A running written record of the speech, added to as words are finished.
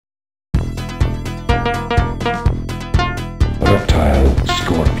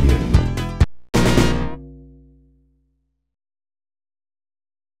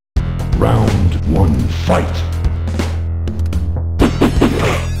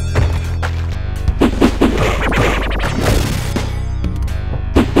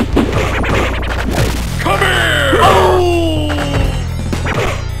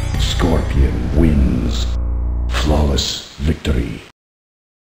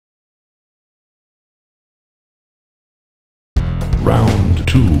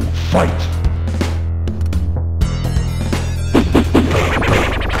two, fight!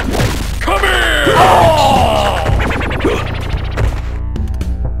 Come here!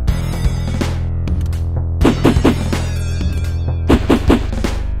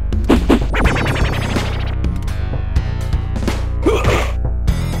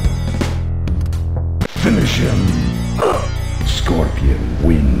 Finish him! Scorpion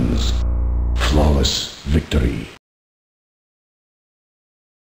wins. Flawless victory.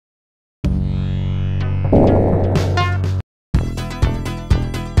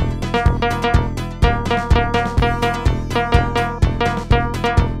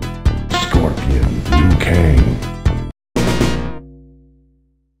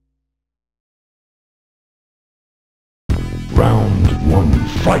 Round one,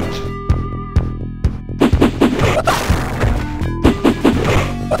 fight!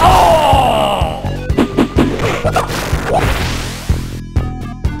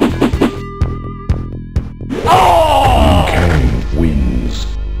 Liu Kang wins.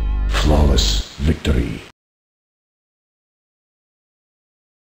 Flawless victory.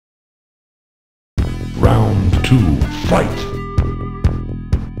 Round two, fight!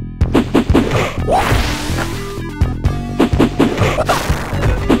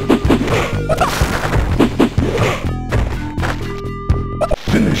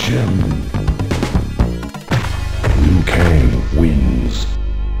 Finish him! Liu Kang wins.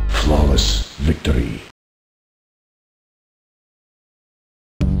 Flawless victory.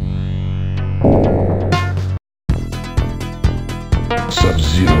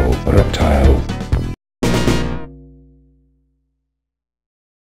 Sub-Zero Reptile.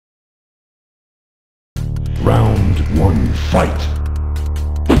 Round one, fight!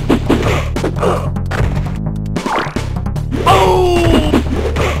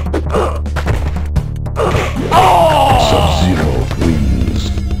 Sub-Zero wins.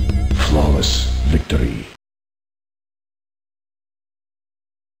 Flawless victory.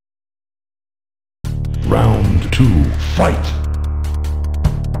 Round two, fight!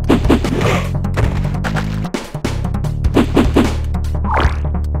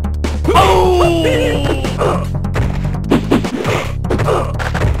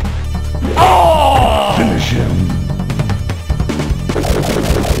 Finish him!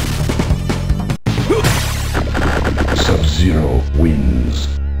 Sub-Zero wins.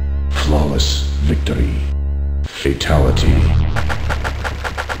 Flawless victory. Fatality.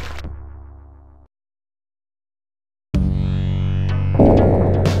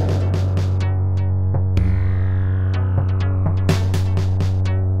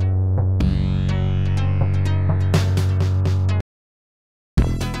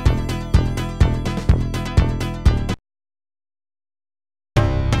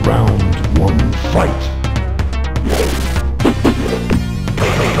 Round one, fight!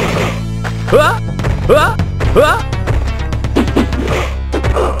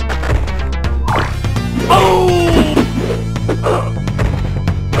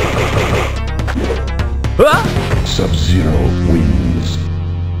 Sub-Zero wins.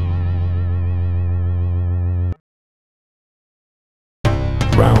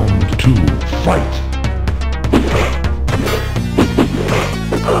 Round two, fight!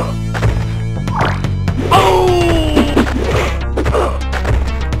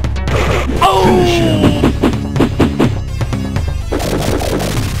 Finish him!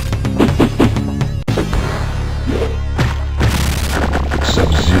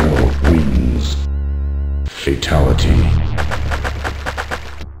 Sub-Zero wins. Fatality.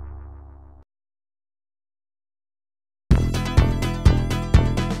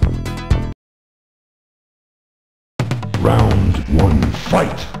 Round one,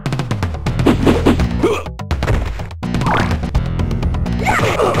 fight!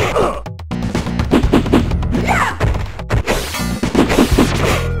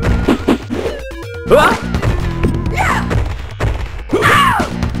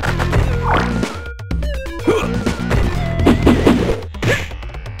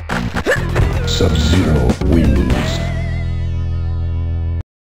 Sub-Zero wins.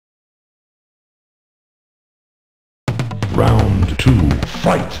 Round two,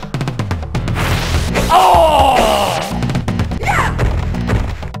 fight!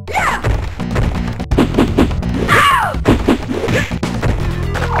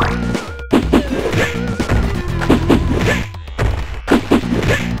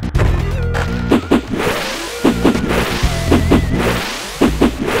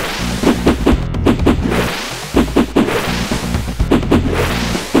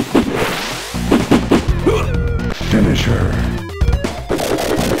 Finish her.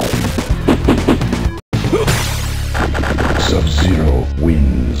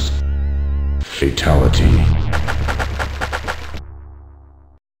 wins. Fatality.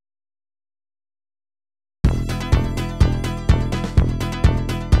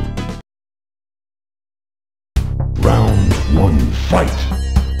 Round 1, fight!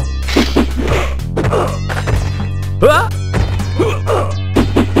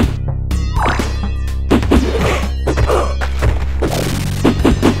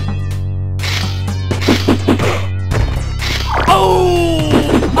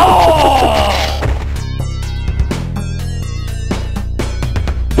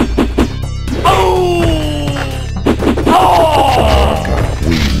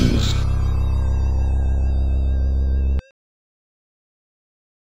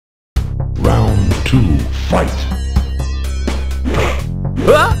 Round 2, fight!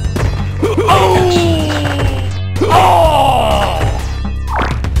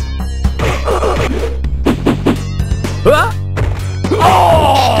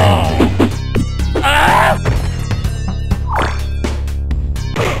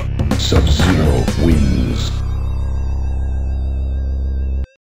 Sub-Zero wins.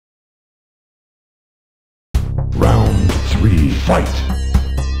 Round 3, fight!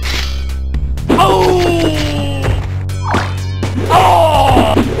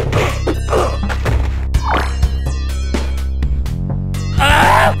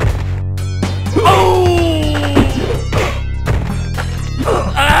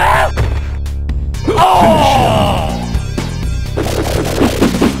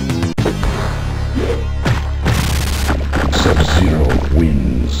 Sub-Zero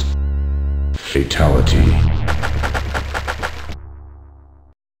wins. Fatality.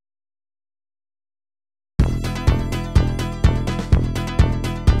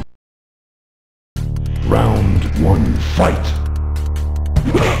 Round 1, fight!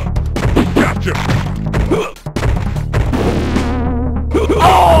 Gotcha!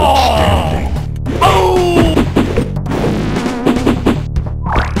 Outstanding!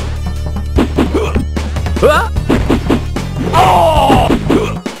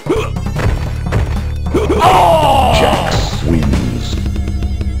 Jax wins.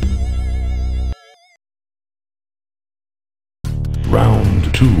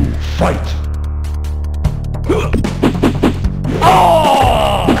 Round 2, fight!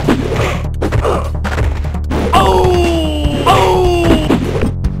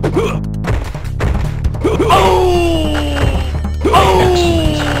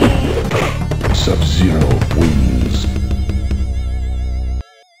 Excellent. Sub-Zero wins.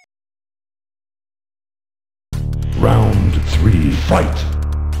 Round 3, fight!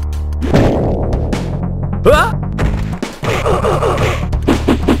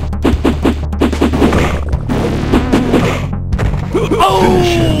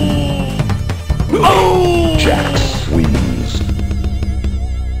 Finish him. Jax wins.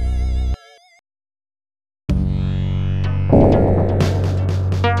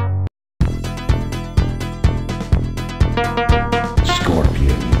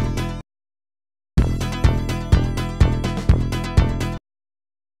 Scorpion.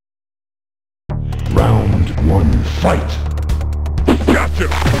 Round 1, fight! Gotcha!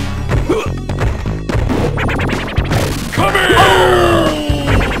 Come here!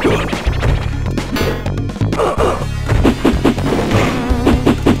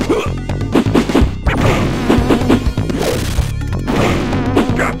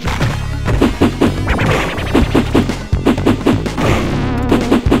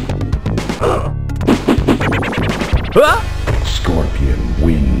 Scorpion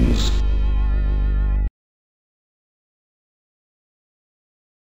wins.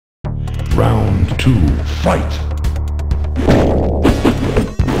 Round 2, fight!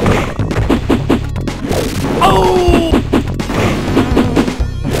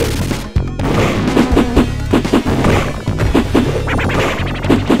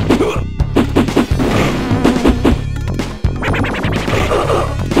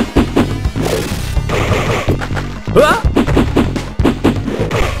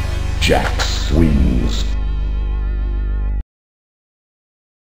 Jax wins.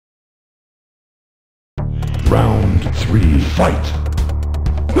 Round 3, fight!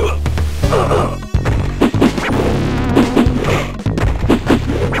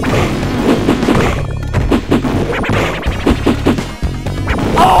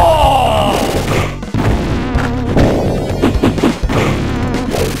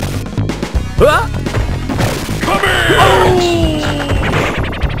 Come here!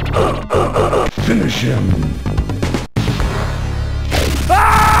 Finish him.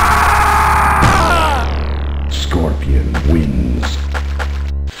 Scorpion wins.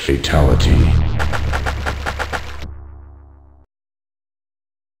 Fatality.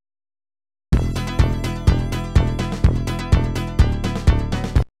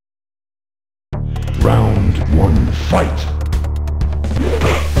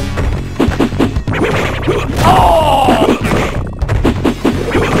 Oh!